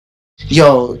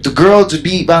yo, the girl to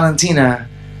beat Valentina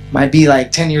might be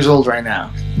like 10 years old right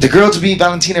now. The girl to beat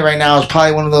Valentina right now is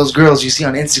probably one of those girls you see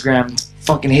on Instagram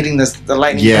fucking hitting the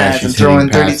lightning pads and throwing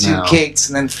 32 kicks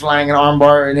and then flying an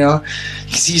armbar, you know.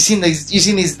 You've seen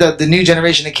the new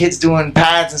generation of kids doing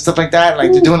pads and stuff like that.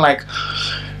 Like, they're doing like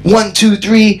 1, 2,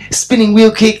 3 spinning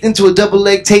wheel kick into a double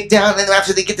leg takedown, and then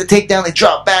after they get the takedown, they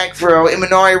drop back for a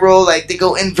Imanari roll. Like, they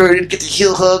go inverted, get the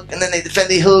heel hook, and then they defend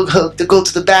the heel hook to go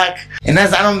to the back. And I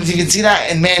don't know if you can see that.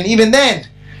 And man, even then,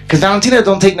 because Valentina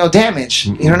don't take no damage.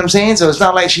 You know what I'm saying? So it's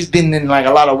not like she's been in like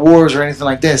a lot of wars or anything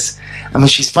like this. I mean,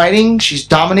 she's fighting, she's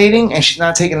dominating, and she's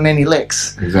not taking any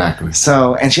licks. Exactly.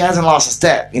 So, and she hasn't lost a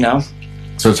step, you know?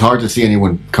 So it's hard to see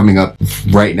anyone coming up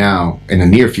right now in the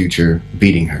near future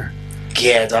beating her.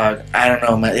 Yeah, dog. I don't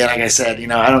know, man. Yeah, like I said, you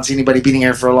know, I don't see anybody beating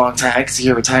her for a long time. I can see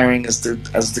her retiring as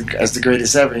the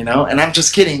greatest ever, you know. And I'm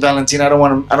just kidding, Valentina. I don't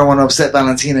want to upset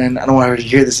Valentina, and I don't want her to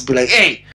hear this and be like, "Hey,